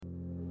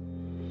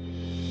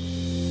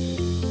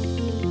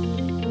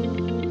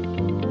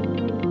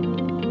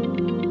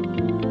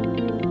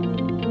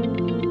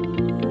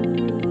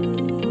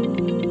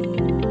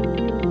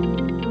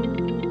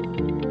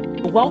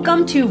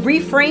Welcome to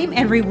Reframe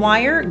and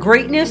Rewire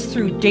Greatness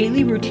Through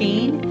Daily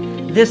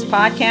Routine. This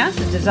podcast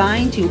is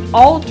designed to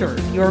alter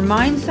your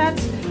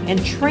mindsets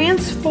and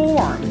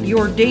transform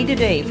your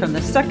day-to-day from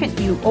the second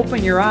you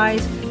open your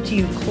eyes to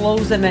you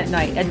close them at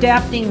night,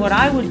 adapting what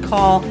I would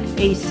call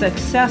a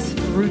success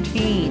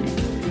routine.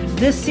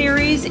 This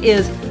series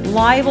is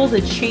liable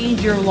to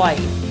change your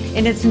life,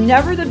 and it's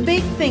never the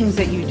big things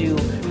that you do,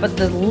 but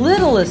the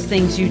littlest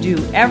things you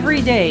do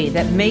every day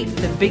that make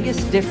the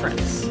biggest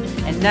difference.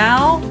 And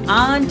now,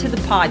 on to the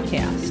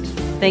podcast.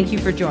 Thank you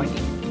for joining.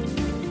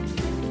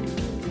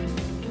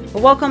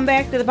 Well, welcome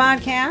back to the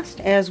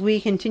podcast as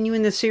we continue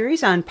in the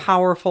series on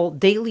powerful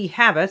daily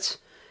habits,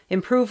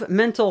 improve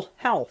mental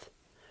health.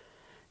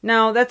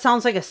 Now, that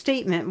sounds like a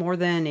statement more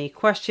than a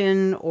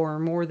question or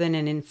more than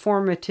an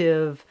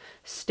informative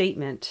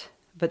statement,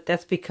 but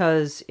that's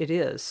because it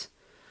is.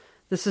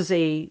 This is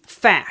a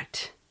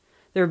fact.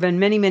 There have been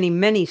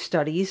many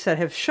studies that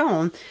have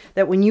shown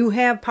that when you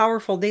have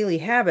powerful daily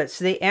habits,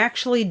 they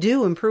actually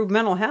do improve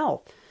mental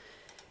health.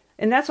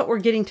 And that's what we're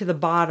getting to the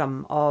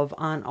bottom of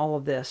on all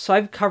of this. So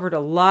I've covered a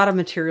lot of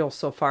material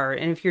so far.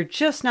 And if you're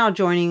just now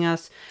joining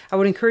us, I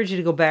would encourage you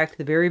to go back to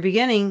the very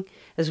beginning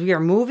as we are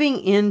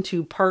moving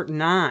into part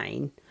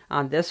 9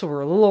 on this. So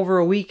we're a little over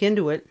a week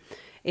into it.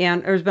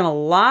 And there's been a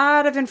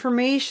lot of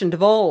information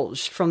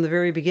divulged from the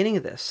very beginning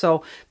of this.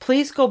 So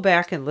please go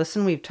back and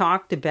listen. We've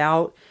talked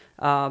about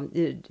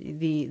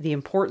the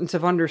importance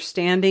of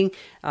understanding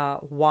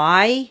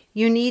why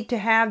you need to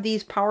have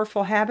these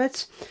powerful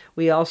habits.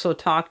 We also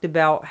talked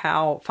about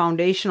how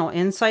foundational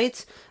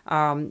insights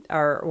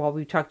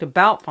we talked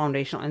about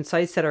foundational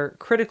insights that are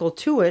critical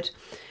to it.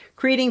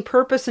 Creating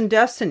purpose and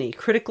destiny,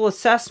 critical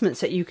assessments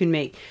that you can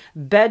make,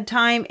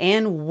 bedtime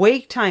and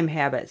wake time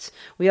habits.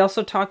 We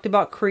also talked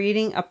about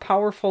creating a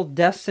powerful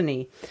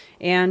destiny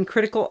and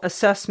critical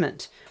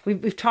assessment.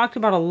 We've talked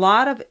about a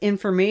lot of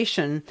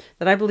information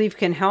that I believe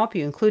can help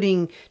you,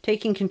 including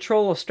taking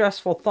control of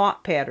stressful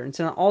thought patterns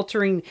and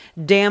altering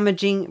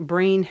damaging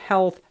brain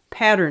health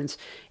patterns.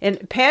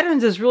 And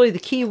patterns is really the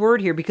key word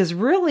here, because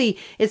really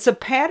it's the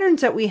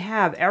patterns that we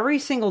have every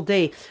single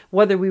day,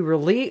 whether we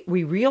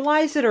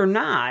realize it or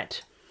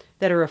not,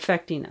 that are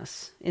affecting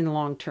us in the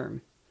long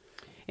term.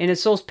 And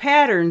it's those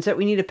patterns that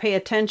we need to pay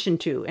attention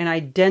to and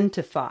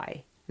identify.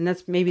 And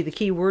that's maybe the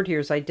key word here,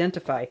 is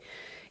identify.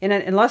 And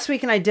unless we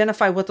can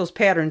identify what those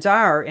patterns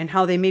are and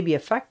how they may be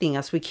affecting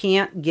us, we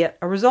can't get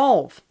a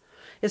resolve.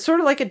 It's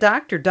sort of like a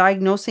doctor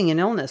diagnosing an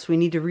illness. We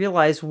need to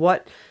realize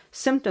what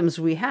symptoms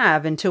we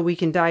have until we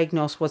can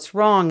diagnose what's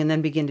wrong and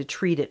then begin to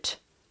treat it.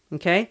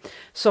 Okay?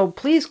 So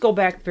please go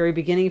back to the very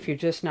beginning if you're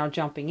just now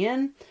jumping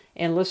in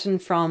and listen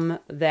from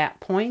that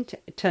point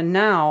to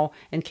now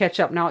and catch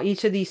up. Now,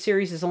 each of these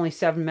series is only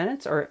 7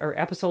 minutes, or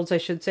episodes, I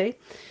should say.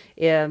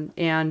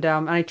 And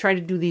I try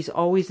to do these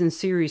always in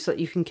series so that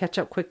you can catch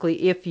up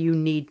quickly if you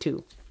need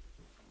to.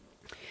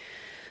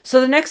 So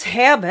the next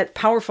habit,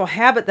 powerful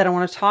habit that I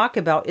want to talk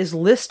about is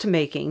list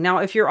making. Now,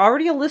 if you're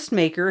already a list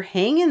maker,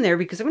 hang in there,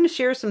 because I'm going to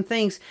share some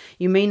things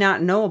you may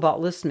not know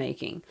about list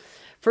making.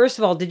 First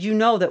of all, did you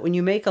know that when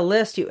you make a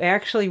list, you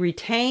actually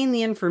retain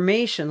the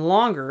information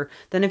longer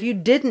than if you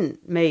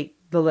didn't make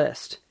the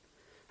list?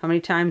 How many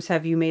times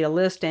have you made a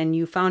list and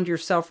you found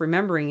yourself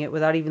remembering it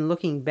without even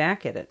looking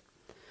back at it?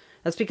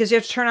 That's because you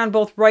have to turn on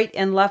both right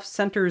and left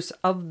centers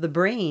of the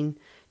brain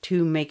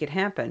to make it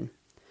happen.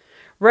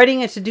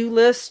 Writing a to-do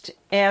list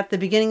at the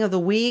beginning of the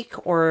week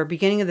or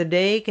beginning of the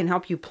day can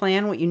help you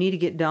plan what you need to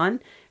get done,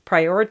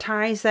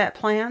 prioritize that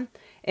plan,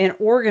 and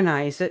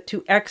organize it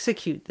to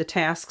execute the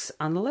tasks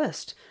on the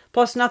list.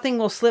 Plus, nothing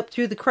will slip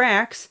through the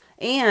cracks,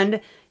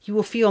 and you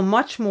will feel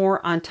much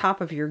more on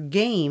top of your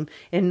game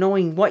in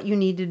knowing what you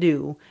need to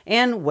do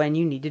and when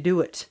you need to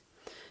do it.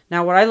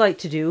 Now, what I like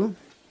to do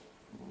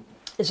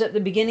is at the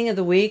beginning of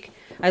the week,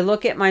 I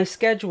look at my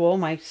schedule,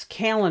 my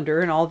calendar,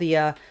 and all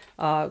the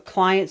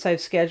clients I've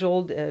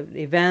scheduled,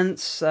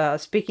 events,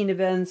 speaking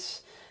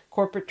events,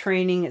 corporate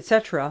training,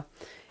 etc.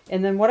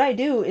 And then what I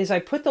do is I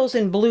put those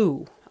in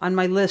blue on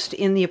my list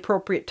in the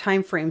appropriate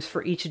time frames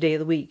for each day of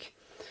the week.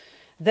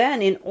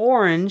 Then in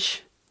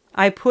orange,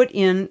 I put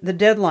in the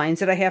deadlines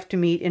that I have to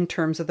meet in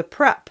terms of the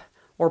prep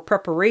or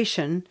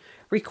preparation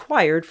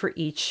required for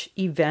each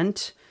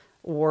event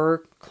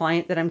or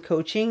client that I'm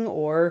coaching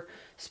or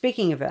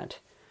speaking event.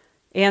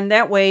 And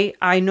that way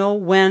I know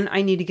when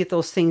I need to get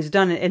those things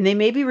done. And they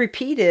may be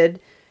repeated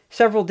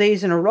several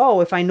days in a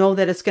row if I know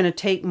that it's going to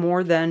take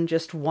more than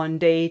just one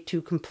day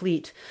to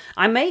complete.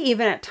 I may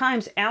even at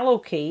times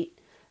allocate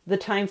the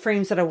time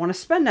frames that I want to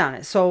spend on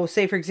it. So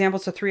say, for example,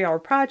 it's a 3-hour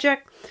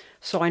project.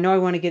 So I know I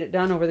want to get it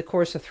done over the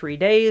course of 3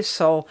 days.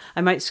 So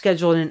I might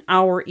schedule an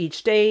hour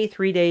each day,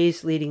 3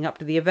 days leading up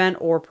to the event,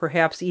 or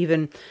perhaps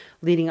even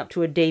leading up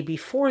to a day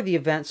before the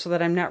event so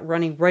that I'm not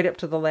running right up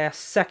to the last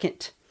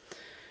second.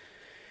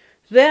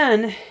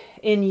 Then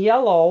in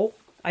yellow,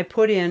 I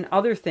put in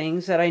other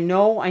things that I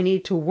know I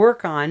need to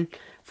work on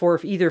for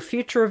either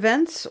future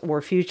events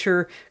or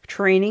future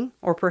training,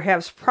 or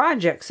perhaps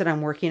projects that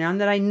I'm working on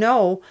that I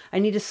know I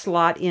need to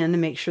slot in to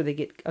make sure they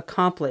get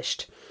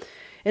accomplished.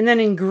 And then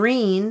in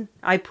green,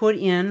 I put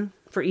in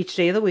for each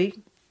day of the week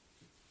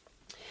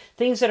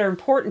things that are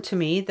important to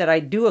me that I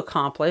do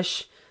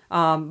accomplish,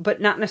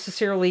 but not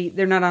necessarily,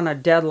 they're not on a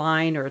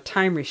deadline or a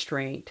time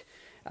restraint.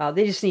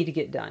 They just need to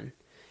get done.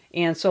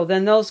 And so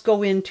then those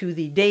go into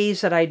the days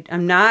that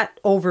I'm not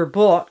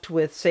overbooked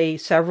with, say,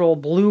 several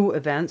blue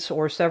events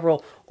or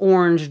several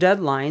orange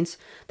deadlines.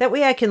 That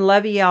way I can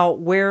levy out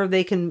where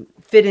they can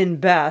fit in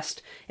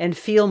best and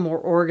feel more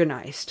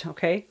organized,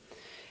 okay?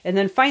 And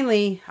then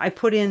finally, I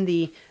put in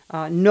the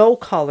no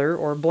color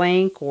or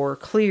blank or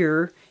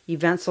clear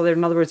events. So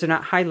in other words, they're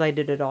not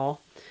highlighted at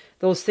all.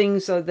 Those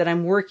things that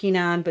I'm working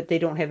on, but they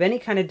don't have any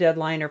kind of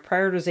deadline or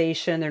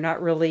prioritization. They're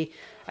not really,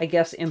 I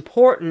guess,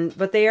 important,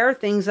 but they are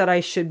things that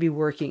I should be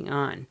working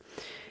on.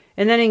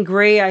 And then in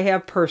gray, I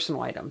have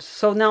personal items.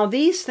 So now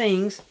these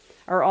things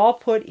are all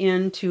put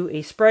into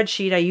a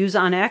spreadsheet I use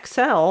on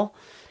Excel.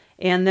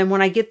 And then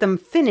when I get them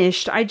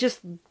finished, I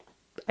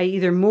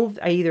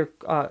either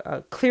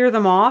clear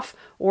them off,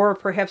 or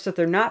perhaps if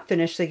they're not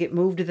finished, they get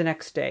moved to the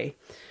next day.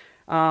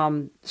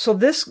 So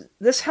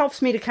this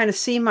helps me to kind of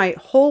see my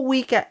whole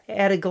week at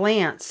a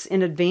glance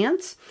in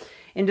advance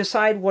and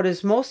decide what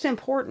is most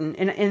important.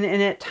 And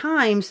at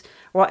times,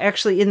 well,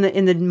 actually in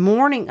the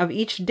morning of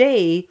each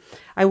day,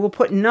 I will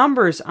put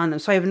numbers on them.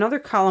 So I have another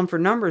column for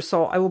numbers.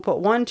 So I will put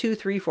 1, 2,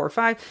 3, 4,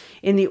 5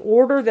 in the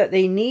order that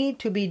they need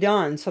to be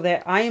done, so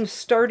that I am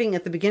starting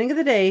at the beginning of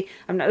the day.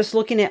 I'm not just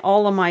looking at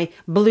all of my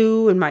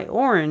blue and my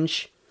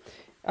orange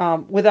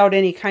without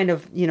any kind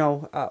of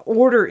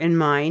order in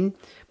mind.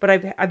 But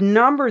I've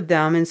numbered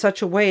them in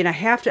such a way, and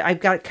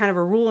I've got kind of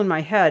a rule in my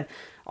head.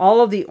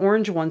 All of the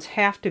orange ones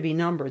have to be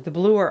numbered. The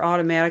blue are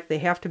automatic. They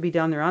have to be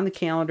done. They're on the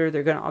calendar.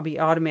 They're going to be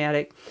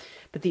automatic.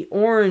 But the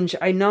orange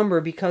I number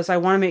because I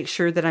want to make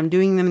sure that I'm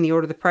doing them in the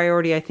order of the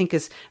priority I think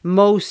is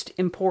most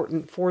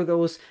important for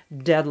those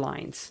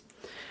deadlines.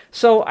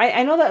 So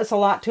I know that's a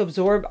lot to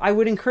absorb. I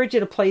would encourage you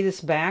to play this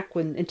back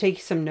and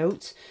take some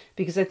notes,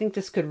 because I think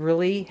this could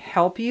really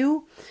help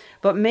you.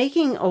 But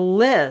making a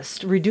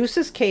list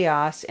reduces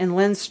chaos and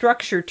lends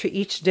structure to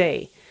each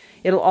day.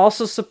 It'll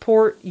also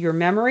support your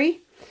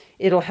memory.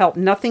 It'll help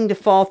nothing to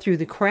fall through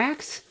the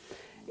cracks.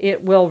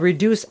 It will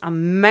reduce a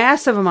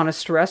massive amount of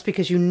stress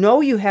because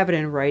you have it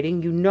in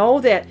writing. You know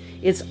that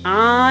it's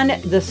on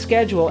the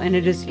schedule and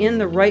it is in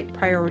the right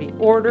priority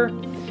order.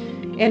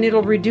 And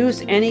it'll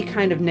reduce any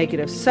kind of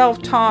negative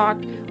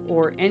self-talk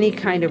or any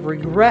kind of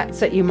regrets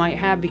that you might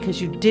have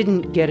because you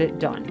didn't get it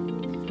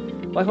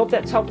done. Well, I hope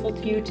that's helpful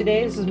to you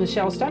today. This is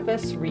Michelle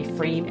Steffes,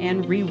 Reframe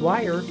and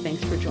Rewire.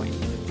 Thanks for joining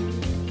me.